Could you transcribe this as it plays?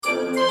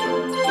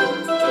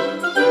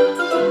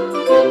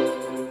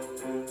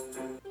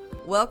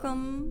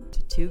Welcome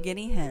to Two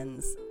Guinea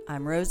Hens.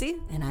 I'm Rosie.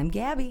 And I'm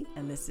Gabby.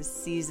 And this is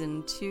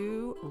season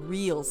 2,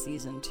 real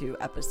season 2,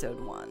 episode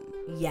 1.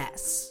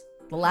 Yes.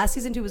 The last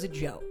season 2 was a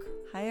joke.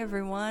 Hi,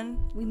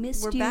 everyone. We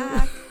missed We're you.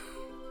 back.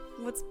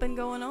 What's been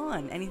going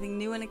on? Anything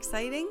new and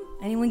exciting?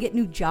 Anyone get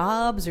new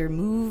jobs or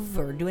move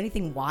or do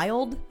anything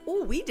wild?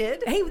 Oh, we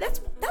did. Hey,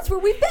 that's where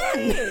we've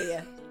been.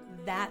 Hey.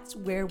 That's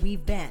where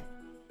we've been.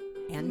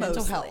 And mental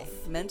Mostly.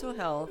 health. Mental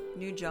health,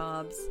 new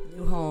jobs.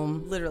 New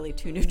home. Literally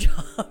 2 new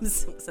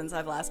jobs since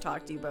I've last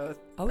talked to you both.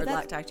 Oh, or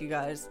that's- talked to you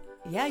guys.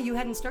 Yeah, you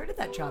hadn't started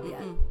that job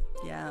yet.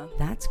 Yeah.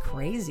 That's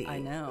crazy. I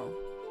know.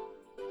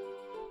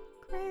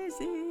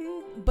 Crazy.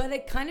 But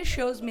it kind of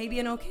shows maybe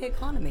an okay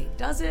economy.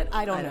 Does it?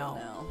 I don't know.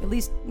 At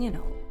least,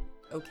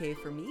 Okay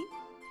for me?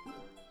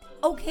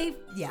 Okay,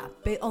 yeah,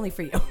 but only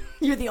for you.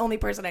 You're the only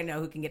person I know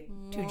who can get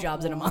 2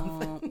 jobs in a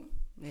month.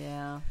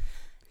 Yeah.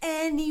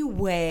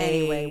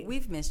 Anyway,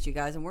 we've missed you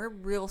guys, and we're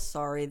real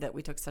sorry that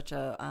we took such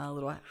a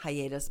little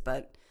hiatus,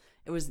 but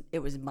it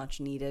was much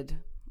needed.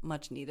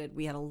 Much needed.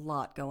 We had a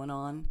lot going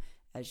on,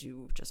 as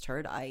you just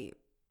heard. I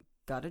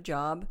got a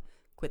job,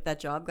 quit that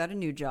job, got a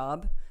new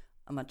job,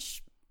 a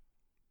much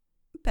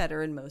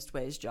better in most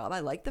ways job.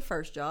 I liked the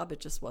first job; it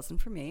just wasn't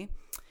for me.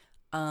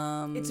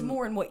 it's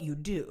more in what you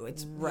do.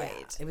 It's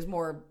right. Yeah, it was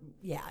more.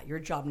 Yeah, your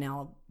job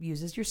now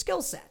uses your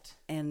skill set.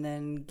 And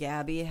then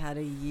Gabby had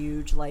a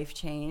huge life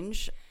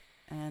change,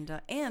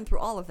 and through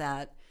all of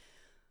that,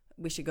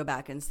 we should go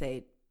back and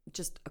say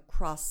just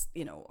across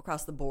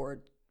the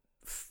board,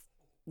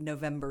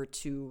 November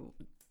to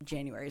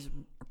January is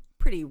a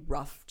pretty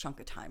rough chunk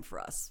of time for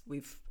us.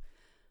 We've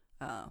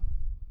all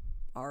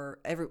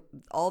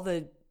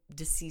the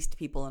deceased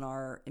people in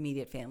our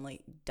immediate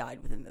family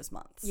died within those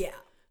months. Yeah.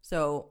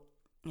 So,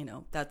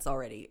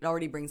 it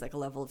already brings like a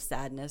level of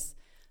sadness.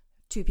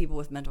 2 people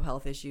with mental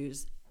health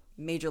issues,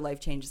 major life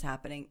changes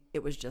happening.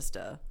 It was just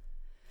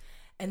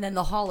And then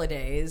the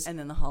holidays. And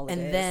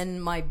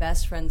then my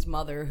best friend's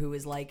mother, who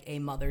is like a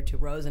mother to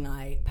Rose and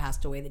I,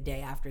 passed away the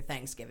day after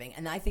Thanksgiving.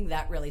 And I think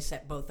that really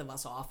set both of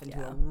us off into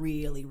a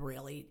really,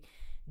 really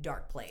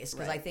dark place.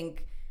 Because I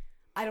think,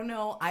 I don't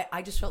know,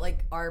 I just felt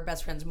like our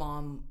best friend's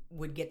mom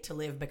would get to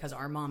live because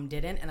our mom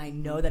didn't. And I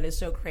know that is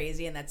so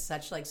crazy and that's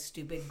such like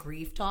stupid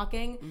grief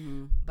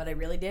talking. But I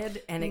really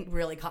did. And it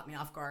really caught me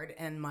off guard.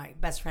 And my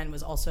best friend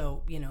was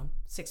also,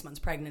 6 months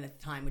pregnant at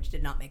the time, which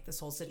did not make this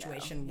whole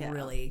situation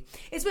really...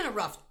 It's been a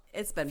rough...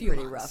 It's been few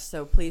pretty months. rough.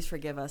 So please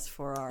forgive us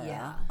for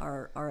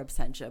our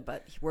absentia.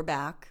 But we're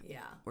back.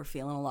 Yeah. We're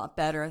feeling a lot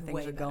better. Things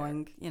Way are better.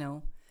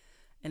 going,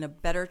 in a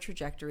better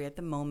trajectory at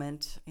the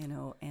moment,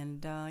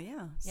 and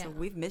so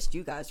we've missed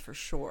you guys for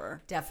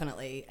sure.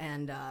 Definitely.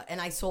 And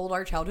I sold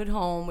our childhood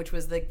home, which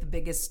was like the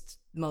biggest,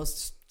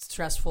 most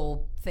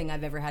stressful thing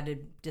I've ever had to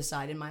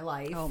decide in my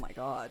life. Oh my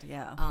God,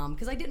 yeah.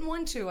 Because I didn't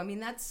want to. I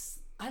mean,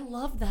 I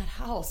love that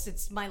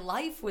house. My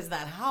life was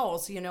that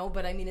house,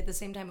 but I mean, at the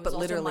same time, it was but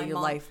also literally my your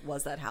mom. life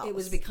was that house. It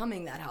was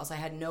becoming that house. I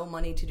had no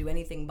money to do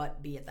anything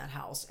but be at that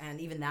house. And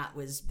even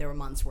there were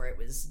months where it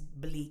was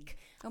bleak.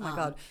 Oh my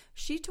God.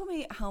 She told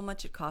me how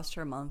much it cost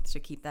her a month to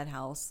keep that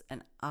house.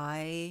 And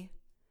I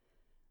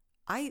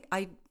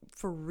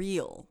for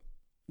real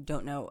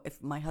don't know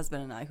if my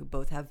husband and I, who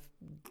both have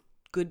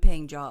good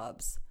paying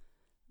jobs,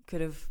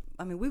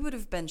 we would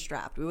have been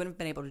strapped. We wouldn't have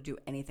been able to do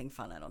anything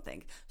fun, I don't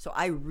think. So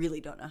I really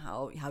don't know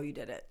how you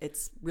did it.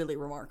 It's really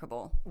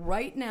remarkable.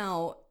 Right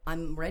now,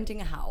 I'm renting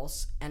a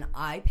house and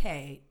I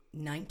pay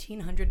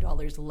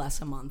 $1,900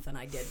 less a month than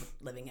I did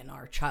living in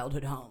our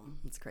childhood home.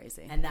 It's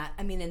crazy. And that,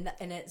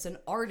 and as an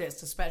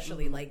artist,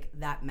 especially, like,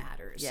 that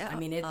matters. Yeah. I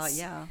mean, it's,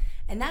 yeah.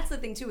 And that's the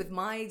thing, too, with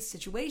my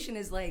situation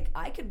is, like,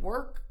 I could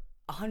work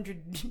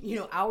 100,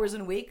 hours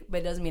in a week,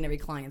 but it doesn't mean every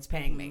client's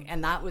paying me.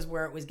 And that was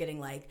where it was getting,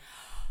 like,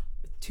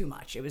 too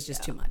much. It was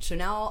just too much. So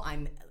now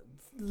I'm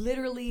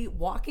literally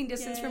walking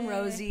distance from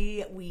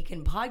Rosie. We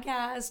can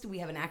podcast. We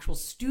have an actual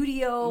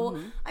studio.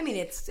 I mean,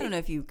 I don't know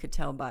if you could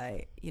tell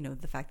by,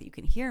 the fact that you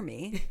can hear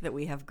me, that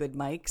we have good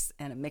mics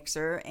and a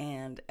mixer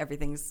and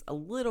everything's a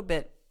little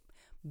bit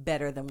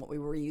better than what we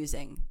were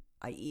using,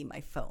 i.e.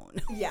 my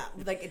phone. Yeah,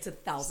 like it's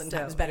 1,000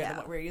 times better than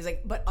what we're using.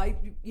 But I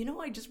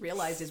just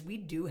realized is we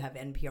do have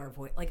NPR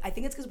voice. Like, I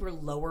think it's because we're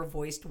lower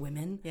voiced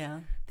women. Yeah.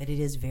 That it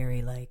is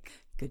very like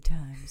good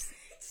times.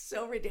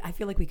 So ridiculous. I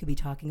feel like we could be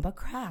talking about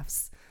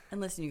crafts.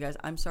 And listen, you guys,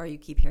 I'm sorry you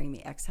keep hearing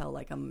me exhale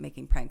like I'm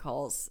making prank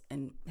calls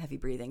and heavy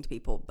breathing to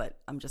people, but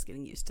I'm just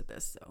getting used to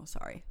this, so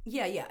sorry.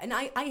 Yeah. And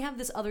I have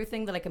this other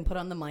thing that I can put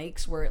on the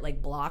mics where it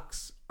like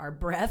blocks our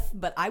breath,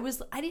 but I don't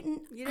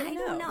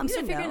know. I'm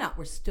still figuring it out.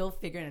 We're still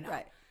figuring it out.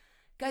 Right.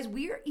 Guys,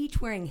 we are each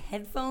wearing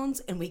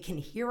headphones and we can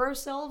hear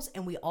ourselves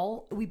and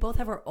we both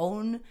have our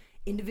own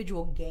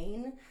individual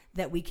gain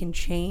that we can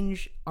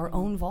change our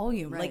own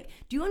volume. Right. Like,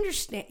 do you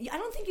understand? I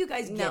don't think you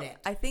guys get it.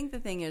 I think the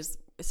thing is,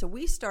 so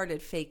we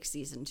started fake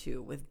season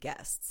 2 with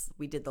guests.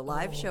 We did the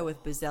live show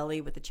with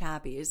Buzzelli with the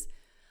Chappies.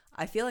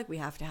 I feel like we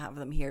have to have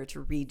them here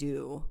to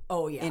redo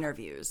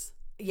interviews.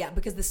 Yeah,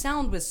 because the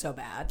sound was so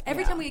bad.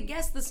 Every time we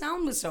guessed, the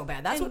sound was so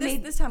bad. That's and what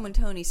made this time when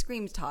Tony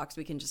Screams talks,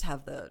 we can just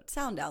have the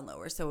sound down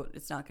lower, so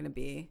it's not going to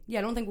be. Yeah,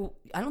 I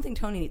don't think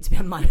Tony needs to be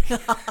on mic.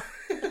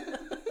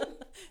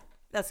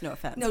 That's no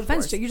offense. No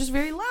offense to you. You're just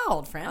very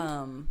loud,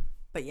 friend.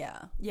 But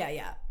yeah.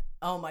 Yeah.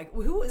 Oh my!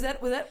 Who was that?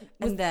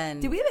 And then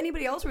did we have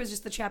anybody else, or was it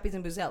just the Chappies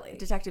and Buzelli?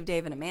 Detective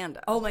Dave and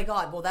Amanda. Oh my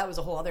God! Well, that was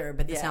a whole other.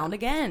 But the sound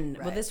again.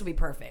 Right. Well, this will be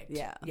perfect.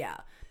 Yeah.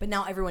 But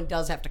now everyone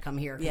does have to come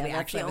here because we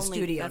actually have a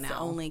studio that's now. That's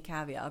the only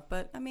caveat.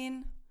 But I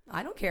mean,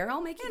 I don't care.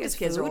 I'll make you guys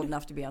kids food. are old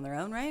enough to be on their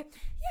own, right?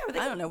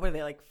 Yeah. I don't know. What are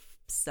they, like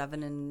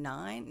 7 and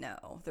 9?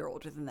 No, they're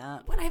older than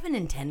that. What? I have a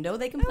Nintendo.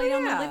 They can play it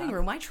on their living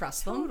room. I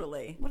trust them.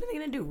 Totally. What are they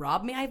going to do?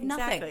 Rob me? I have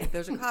nothing. Exactly.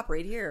 There's a cop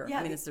right here. Yeah.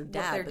 I mean, it's their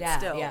dad, but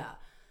still. Yeah.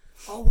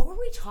 Oh, what were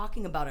we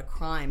talking about? A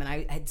crime, and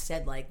I had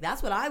said like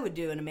that's what I would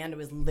do, and Amanda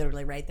was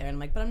literally right there, and I'm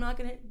like, but I'm not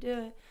gonna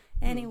do it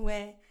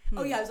anyway.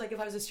 Oh yeah, I was like, if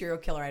I was a serial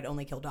killer, I'd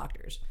only kill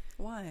doctors.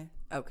 Why?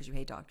 Oh, because you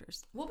hate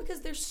doctors. Well,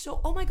 because they're so.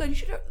 Oh my God, you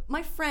should.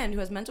 My friend who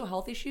has mental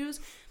health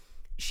issues,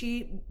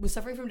 she was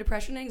suffering from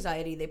depression and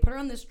anxiety. They put her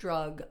on this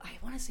drug. I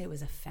want to say it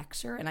was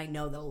Effexor, and I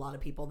know that a lot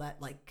of people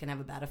that like can have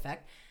a bad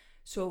effect.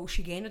 So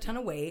she gained a ton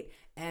of weight,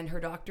 and her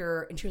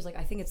doctor, and she was like,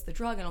 I think it's the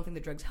drug. I don't think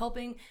the drug's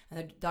helping. And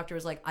the doctor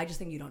was like, I just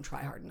think you don't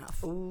try hard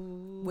enough.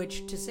 Ooh.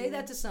 Which, to say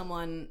that to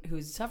someone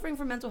who's suffering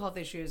from mental health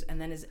issues and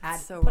then is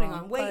putting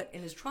on weight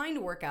and is trying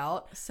to work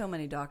out. So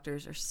many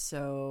doctors are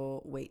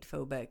so weight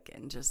phobic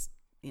and just,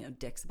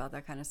 dicks about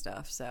that kind of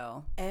stuff.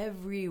 So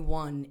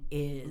everyone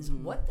is.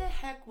 Mm-hmm. What the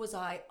heck was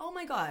I? Oh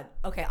my God.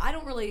 Okay,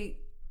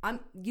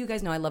 you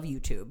guys know I love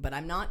YouTube, but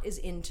I'm not as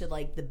into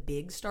like the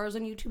big stars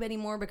on YouTube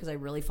anymore because I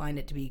really find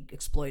it to be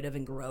exploitive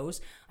and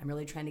gross. I'm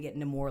really trying to get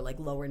into more like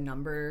lower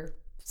number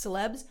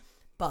celebs.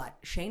 But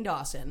Shane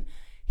Dawson,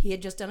 he had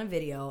just done a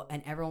video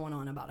and everyone went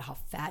on about how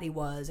fat he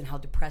was and how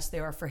depressed they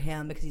are for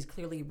him because he's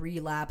clearly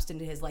relapsed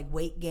into his like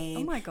weight gain.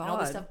 Oh my God. And all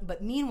this stuff.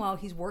 But meanwhile,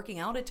 he's working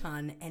out a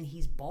ton and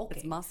he's bulking.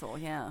 It's muscle,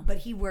 yeah. But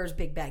he wears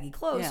big baggy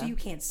clothes, so you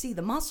can't see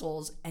the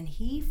muscles. And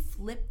he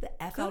flipped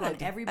the F out on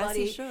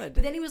everybody. As he should.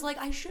 But then he was like,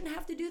 I shouldn't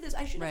have to do this.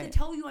 I shouldn't have to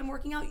tell you I'm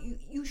working out.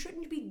 You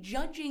shouldn't be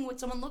judging what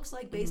someone looks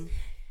like based. Mm-hmm.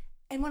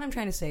 And what I'm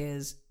trying to say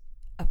is,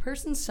 a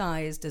person's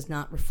size does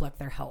not reflect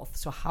their health.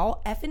 So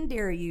how effing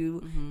dare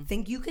you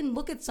think you can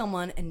look at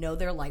someone and know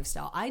their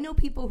lifestyle? I know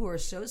people who are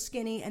so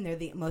skinny and they're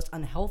the most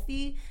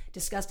unhealthy,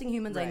 disgusting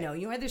humans I know.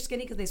 You know why they're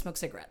skinny? Because they smoke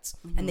cigarettes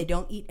and they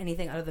don't eat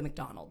anything out of the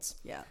McDonald's.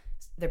 Yeah.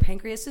 Their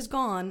pancreas is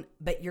gone,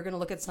 but you're going to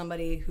look at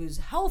somebody who's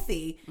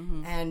healthy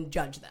and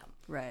judge them.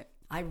 Right.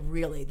 I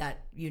really,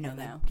 that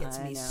gets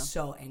me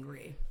so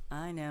angry.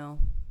 I know.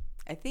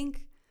 I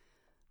think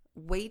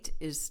weight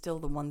is still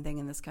the one thing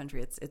in this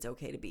country it's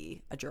okay to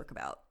be a jerk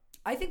about.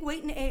 I think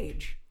weight and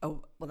age.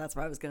 Oh, well, that's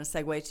what I was going to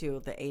segue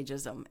to. The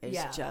ageism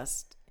is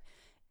just,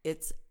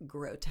 it's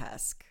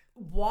grotesque.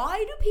 Why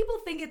do people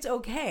think it's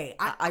okay?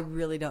 I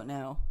really don't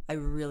know. I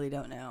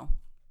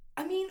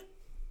mean,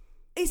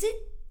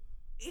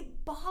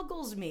 it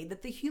boggles me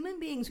that the human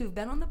beings who've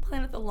been on the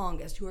planet the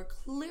longest, who are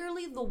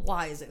clearly the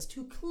wisest,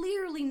 who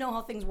clearly know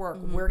how things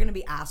work, we're going to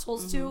be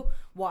assholes to.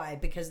 Why?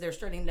 Because they're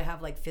starting to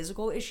have like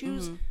physical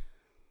issues.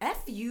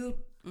 F you,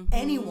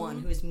 anyone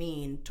who's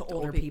mean to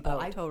older people.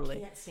 I totally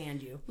can't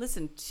stand you.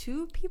 Listen,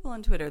 2 people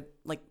on Twitter,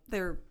 like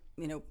they're,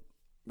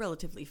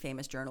 relatively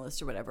famous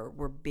journalists or whatever,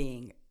 were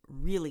being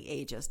really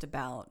ageist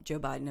about Joe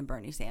Biden and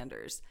Bernie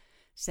Sanders,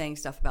 saying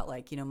stuff about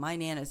like, my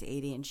Nana's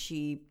 80 and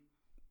she,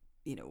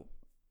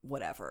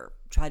 whatever,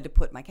 tried to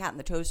put my cat in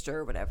the toaster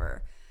or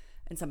whatever.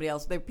 And somebody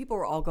else, people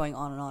were all going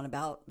on and on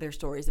about their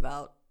stories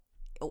about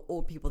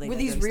old people. Were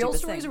these real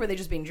stories or were they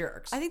just being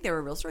jerks? I think they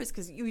were real stories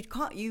because you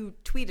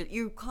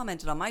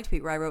commented on my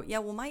tweet where I wrote, yeah,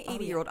 well, my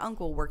 80-year-old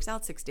uncle works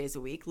out 6 days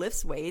a week,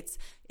 lifts weights,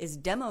 is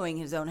demoing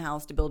his own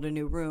house to build a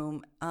new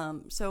room.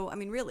 So, I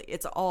mean, really,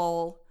 it's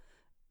all,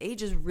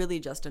 age is really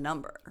just a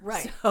number.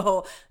 Right.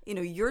 So,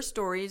 your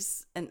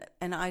stories and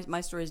my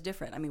story is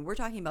different. I mean, we're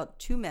talking about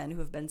 2 men who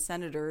have been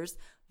senators,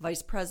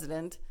 vice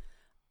president,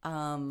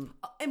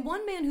 and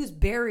one man who's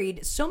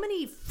buried so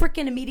many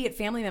freaking immediate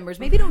family members.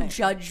 Maybe don't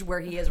judge where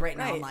he is right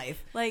now in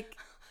life. Like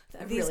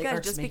these guys,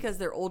 just because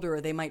they're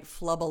older, they might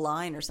flub a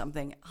line or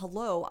something.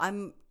 Hello,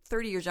 I'm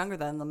 30 years younger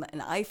than them,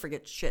 and I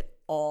forget shit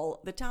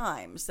all the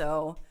time.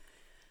 So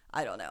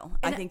I don't know.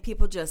 I think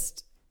people are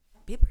just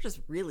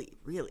really,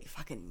 really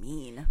fucking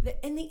mean.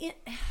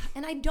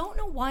 And I don't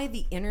know why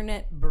the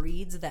internet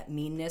breeds that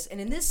meanness.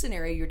 And in this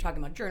scenario, you're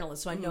talking about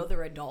journalists, so I know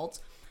they're adults.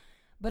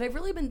 But I've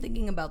really been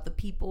thinking about the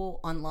people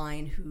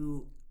online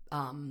who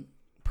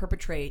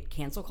perpetrate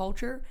cancel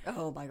culture.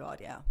 Oh, my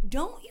God, yeah.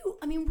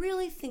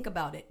 Really think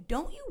about it.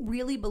 Don't you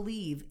really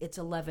believe it's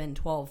 11,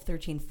 12,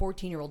 13,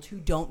 14-year-olds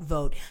who don't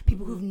vote,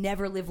 people who've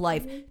never lived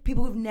life,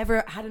 people who've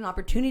never had an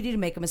opportunity to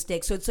make a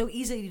mistake? So it's so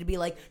easy to be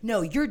like,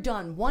 no, you're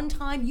done. One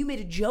time you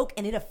made a joke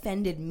and it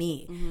offended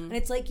me. And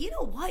it's like, you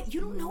know what?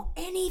 You don't know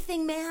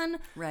anything, man.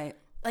 Right.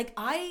 Like,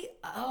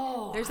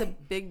 there's a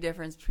big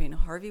difference between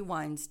Harvey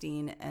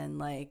Weinstein and,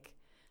 like,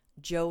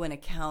 Joe in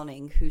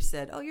accounting who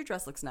said, oh, your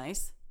dress looks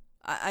nice.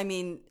 I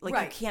mean, like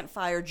Right. you can't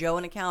fire Joe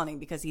in accounting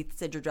because he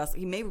said your dress.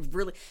 He may have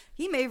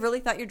really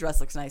thought your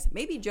dress looks nice.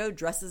 Maybe Joe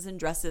dresses in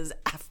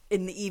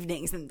the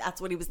evenings, and that's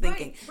what he was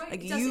thinking. Right.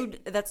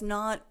 Like that's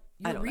not.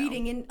 I don't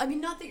reading know. in. I mean,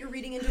 not that you're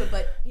reading into it,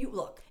 but you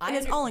look. And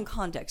it's all in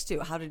context too.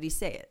 How did he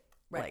say it?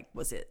 Right. Like,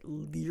 was it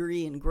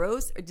leery and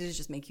gross, or did it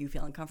just make you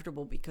feel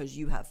uncomfortable because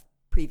you have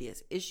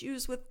previous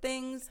issues with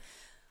things?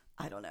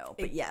 I don't know.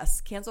 But yes,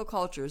 cancel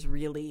culture is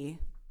really.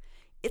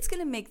 It's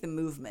going to make the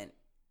movement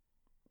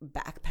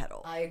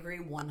backpedal. I agree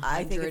 100%.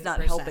 I think it's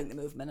not helping the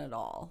movement at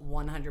all.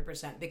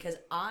 100%. Because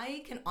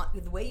I can,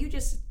 the way you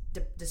just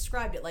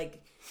described it,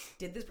 like,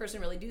 did this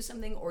person really do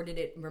something, or did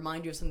it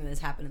remind you of something that's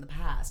happened in the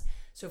past?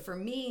 So for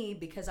me,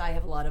 because I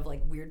have a lot of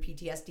like weird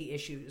PTSD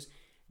issues,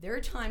 there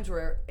are times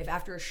where if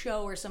after a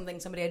show or something,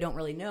 somebody I don't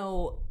really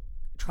know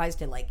tries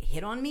to like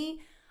hit on me,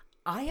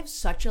 I have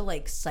such a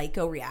like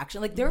psycho reaction.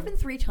 Like there have been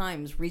 3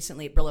 times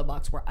recently at Brillo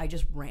Box where I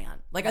just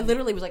ran. Like I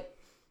literally was like,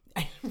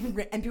 and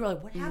people are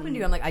like, what happened to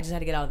you? I'm like, I just had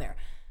to get out of there.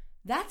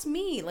 That's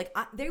me. Like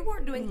they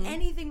weren't doing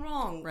anything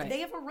wrong. Right.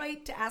 They have a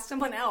right to ask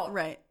someone out.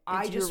 Right.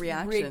 I It's just your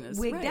reaction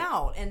wigged right.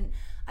 out. And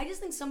I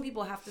just think some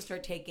people have to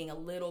start taking a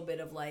little bit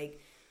of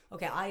like,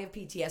 okay, I have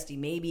PTSD.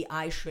 Maybe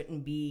I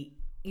shouldn't be,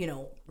 you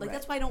know, like Right.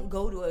 that's why I don't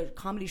go to a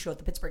comedy show at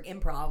the Pittsburgh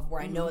Improv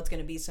where I know it's going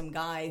to be some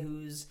guy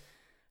who's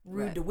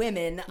rude Right. to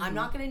women. I'm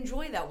not going to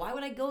enjoy that. Why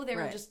would I go there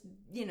and Right. just,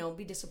 you know,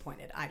 be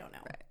disappointed? I don't know.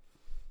 Right.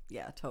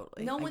 Yeah,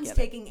 totally. No I one's get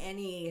it. taking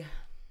any,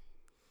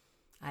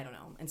 I don't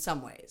know, in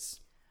some ways.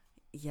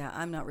 Yeah,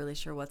 I'm not really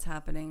sure what's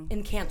happening.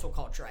 In cancel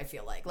culture, I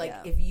feel like. Like,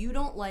 Yeah. if you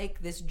don't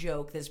like this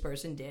joke this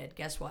person did,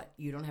 guess what?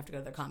 You don't have to go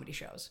to their comedy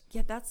shows.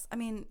 Yeah, I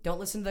mean, Don't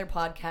listen to their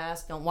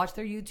podcast. Don't watch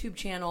their YouTube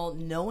channel.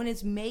 No one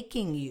is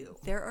making you.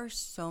 there are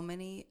so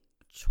many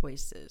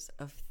choices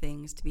of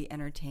things to be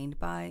entertained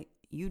by.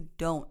 You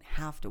don't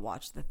have to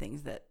watch the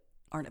things that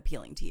aren't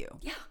appealing to you.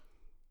 Yeah.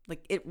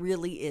 Like, it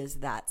really is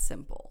that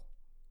simple.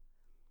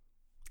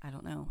 I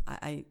don't know.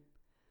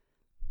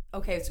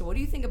 Okay, so what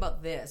do you think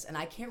about this? And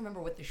I can't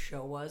remember what the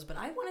show was, but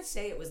I want to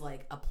say it was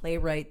like a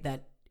playwright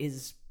that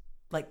is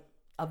like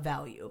of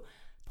value.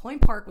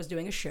 Point Park was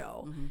doing a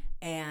show,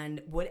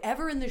 and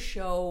whatever in the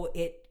show,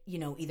 it, you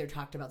know, either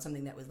talked about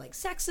something that was like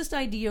sexist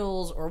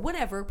ideals or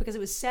whatever, because it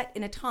was set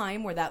in a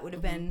time where that would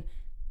have been,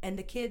 and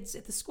the kids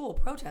at the school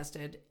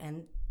protested,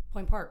 and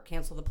Point Park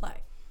canceled the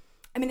play.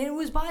 I mean, it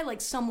was by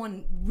like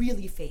someone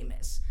really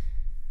famous.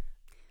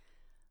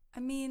 I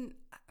mean,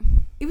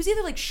 It was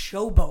either like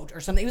Showboat or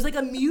something. It was like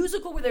a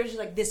musical where they're just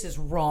like, this is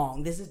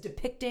wrong. This is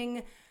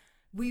depicting,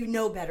 we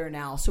know better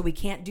now, so we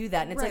can't do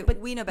that. And it's right, like, but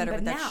we know better,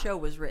 but now. that show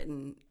was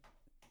written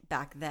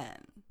back then.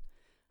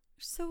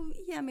 So,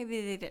 yeah,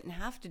 maybe they didn't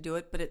have to do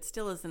it, but it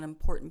still is an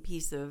important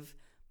piece of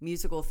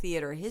musical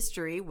theater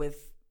history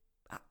with,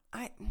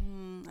 why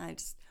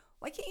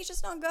can't you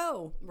just not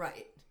go?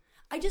 Right.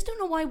 I just don't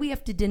know why we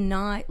have to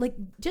deny, like,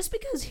 just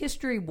because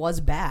history was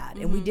bad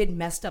and we did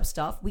messed up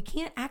stuff, we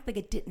can't act like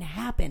it didn't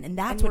happen. And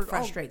that's And what we're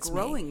all frustrates me.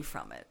 growing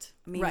from it.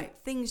 I mean, Right.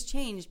 things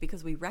changed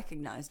because we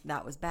recognized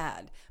that was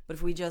bad. But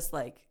if we just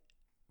like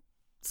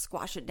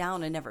squash it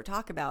down and never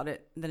talk about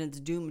it, then it's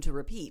doomed to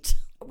repeat.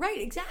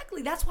 Right,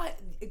 exactly. That's why,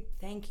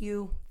 thank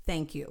you.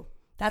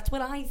 That's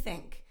what I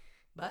think.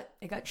 But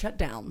it got shut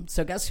down.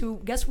 So guess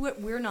what?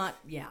 We're not,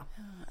 yeah.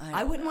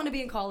 I wouldn't want to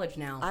be in college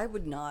now. I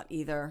would not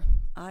either.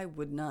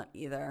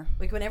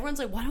 Like when everyone's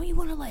like, why don't you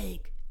want to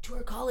like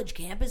tour college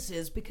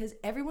campuses? Because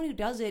everyone who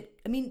does it,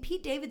 I mean,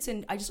 Pete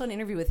Davidson, I just saw an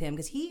interview with him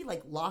because he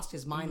like lost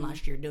his mind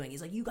last year doing.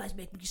 He's like, you guys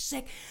make me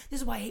sick.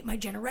 This is why I hate my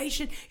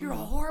generation. You're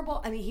all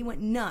horrible. I mean, he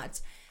went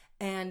nuts.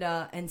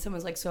 And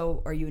someone's like,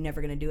 so are you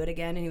never going to do it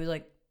again? And he was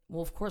like,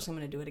 well, of course I'm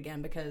going to do it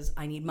again because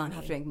I need money. I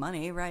have to make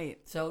money, right?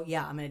 So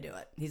yeah, I'm going to do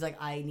it. He's like,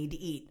 I need to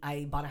eat.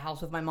 I bought a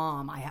house with my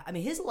mom. I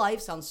mean, his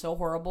life sounds so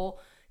horrible.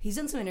 He's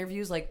done some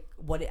interviews like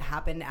what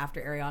happened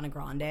after Ariana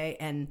Grande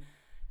and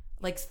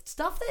like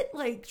stuff that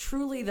like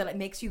truly that it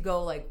makes you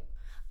go like,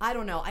 I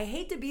don't know. I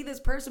hate to be this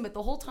person, but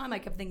the whole time I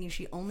kept thinking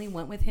she only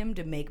went with him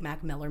to make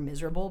Mac Miller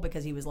miserable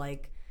because he was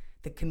like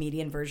the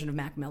comedian version of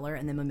Mac Miller.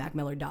 And then when Mac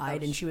Miller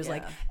died and she was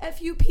like,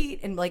 F you,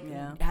 Pete, and like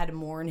had to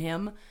mourn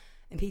him.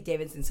 And Pete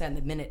Davidson said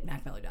the minute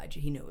Mac Miller died,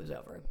 he knew it was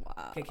over.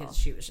 Wow. Because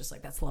she was just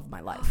like, that's the love of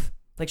my life.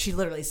 Like she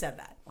literally said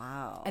that.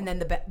 Wow. And then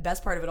the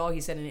best part of it all,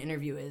 he said in an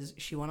interview, is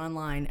she went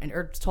online and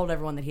told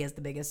everyone that he has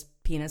the biggest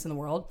penis in the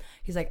world.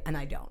 He's like, and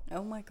I don't.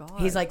 Oh my God.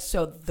 He's like,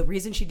 so the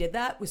reason she did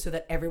that was so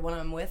that everyone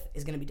I'm with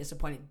is going to be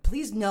disappointed.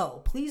 Please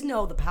know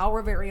the power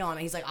of Ariana.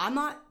 He's like, I'm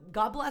not,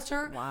 God bless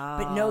her. Wow.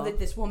 But know that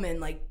this woman,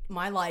 like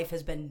my life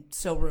has been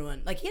so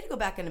ruined. Like he had to go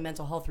back into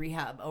mental health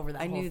rehab over that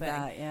whole thing. I knew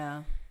that,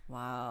 yeah.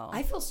 Wow.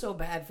 I feel so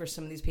bad for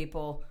some of these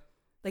people.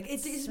 Like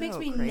it just makes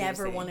me crazy.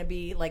 never want to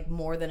be like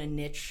more than a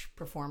niche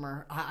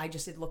performer. I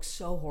just, it looks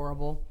so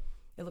horrible.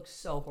 It looks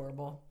so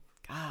horrible.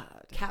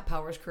 God. Cat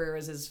Power's career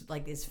is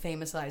as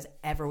famous as I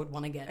ever would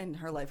want to get. And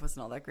her life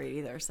wasn't all that great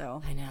either,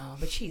 so. I know,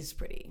 but she's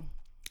pretty.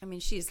 I mean,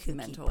 she's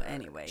mental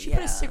anyway. She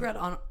put a cigarette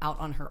out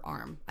on her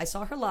arm. I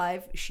saw her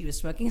live. She was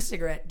smoking a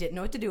cigarette, didn't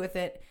know what to do with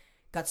it,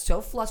 got so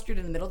flustered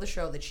in the middle of the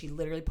show that she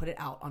literally put it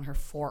out on her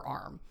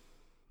forearm.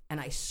 and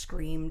I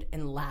screamed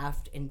and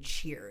laughed and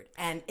cheered.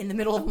 And in the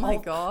middle of my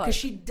God. because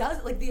she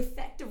does, like, the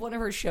effect of one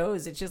of her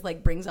shows, it just,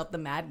 like, brings out the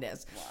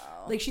madness.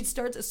 Wow. Like, she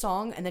starts a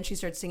song, and then she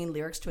starts singing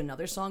lyrics to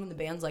another song, and the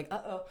band's like,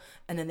 uh-oh.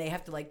 And then they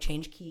have to, like,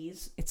 change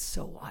keys. It's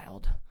so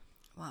wild.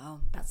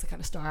 Wow. That's the kind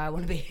of star I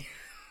want to be.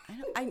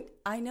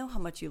 I know how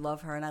much you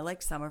love her, and I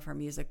like some of her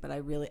music, but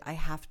I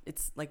have,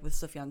 it's like with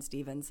Sufjan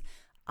Stevens,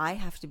 I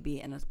have to be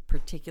in a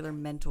particular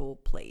mental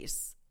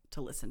place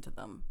to listen to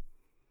them,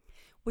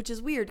 which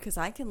is weird because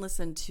I can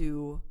listen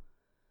to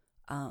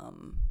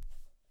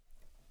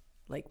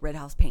like Red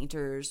House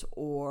Painters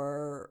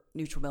or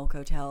Neutral Milk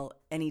Hotel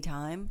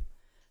anytime.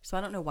 So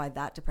I don't know why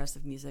that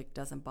depressive music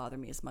doesn't bother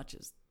me as much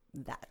as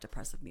that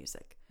depressive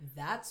music.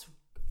 That's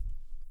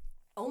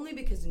only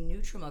because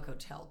Neutral Milk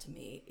Hotel to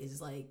me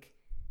is like,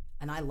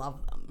 and I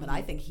love them, but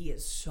I think he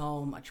is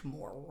so much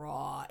more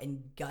raw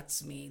and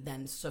guts me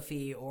than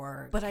Sophie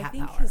or But Cat I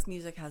think Power. his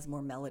music has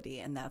more melody,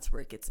 and that's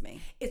where it gets me.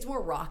 It's more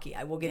rocky.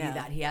 I will give you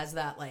that. He has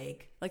that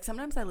like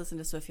sometimes I listen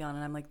to Sufjan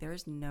and I'm like, there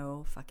is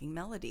no fucking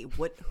melody.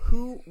 What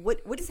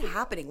is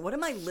happening? What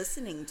am I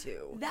listening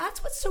to?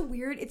 That's what's so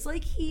weird. It's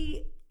like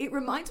it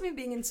reminds me of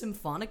being in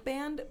symphonic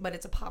band, but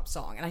it's a pop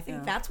song. And I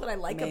think that's what I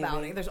like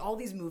about it. There's all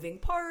these moving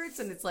parts,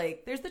 and it's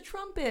like there's the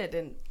trumpet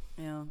and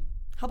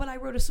how about I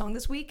wrote a song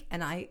this week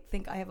and I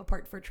think I have a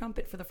part for a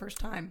trumpet for the first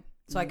time.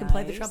 So I can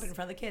play the trumpet in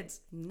front of the kids.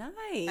 Nice.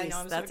 I know,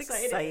 I'm That's so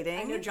exciting.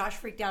 I know Josh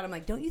freaked out. I'm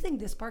like, don't you think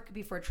this part could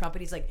be for a trumpet?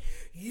 He's like,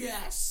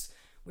 yes.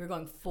 We're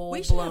going full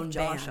We should blown have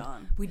Josh band.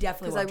 on. We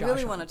definitely Because I want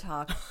really Josh want to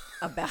talk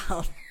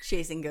about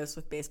chasing ghosts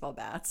with baseball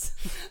bats.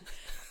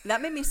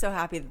 That made me so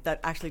happy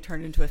that actually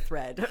turned into a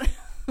thread.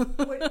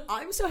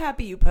 I'm so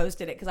happy you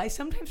posted it because I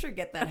sometimes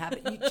forget that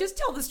habit. You just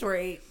tell the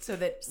story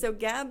so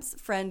Gab's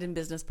friend and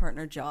business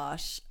partner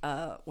Josh,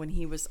 when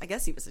he was, I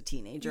guess he was a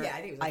teenager. Yeah,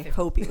 I think he was I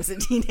hope he was a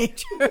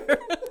teenager.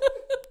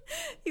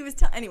 He was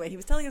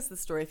telling us the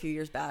story a few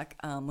years back.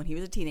 When he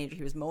was a teenager,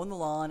 he was mowing the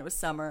lawn. It was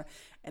summer,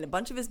 and a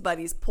bunch of his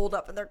buddies pulled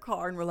up in their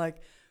car and were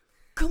like,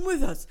 "Come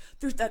with us.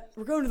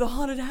 We're going to the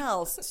haunted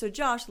house." So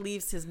Josh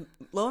leaves his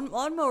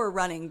lawnmower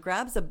running,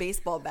 grabs a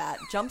baseball bat,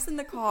 jumps in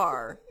the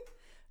car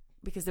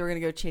because they were going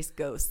to go chase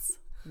ghosts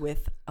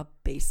with a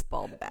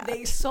baseball bat.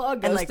 They saw a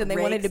ghost and they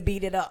wanted to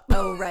beat it up.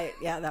 Oh, right.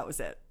 Yeah, that was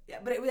it. Yeah,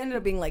 but it ended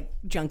up being like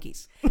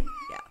junkies.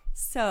 Yeah.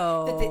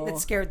 So that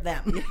scared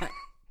them. Yeah.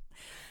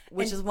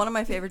 Which is one of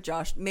my favorite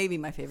maybe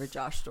my favorite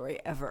Josh story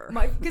ever.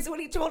 Because when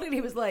he told it, he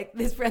was like,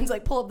 his friends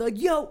like pull up, they're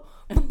like, "Yo,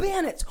 we're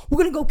bandits. We're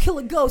gonna go kill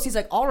a ghost." He's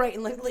like, "All right,"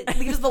 and like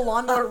leaves the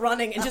lawnmower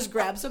running and just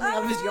grabs something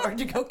out of his yard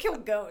to go kill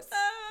ghosts.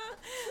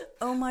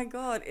 Oh my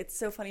God, it's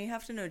so funny. You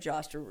have to know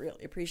Josh to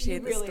really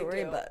appreciate the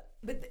story,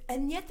 but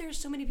and yet there's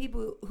so many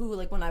people who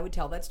like when I would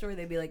tell that story,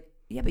 they'd be like,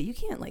 "Yeah, but you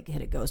can't like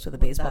hit a ghost with a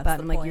baseball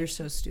bat." And I'm like, "You're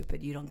so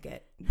stupid. You don't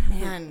get."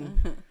 Man,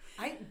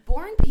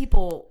 boring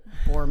people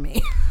bore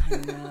me. I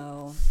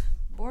know.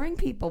 Boring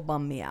people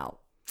bum me out.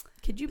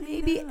 Could you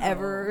maybe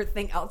ever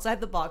think outside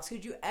the box?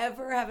 Could you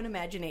ever have an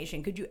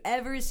imagination? Could you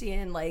ever see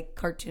in like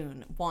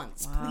cartoon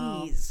once,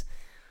 please?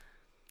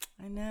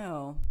 I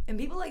know. And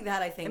people like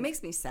that, I think it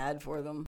makes me sad for them.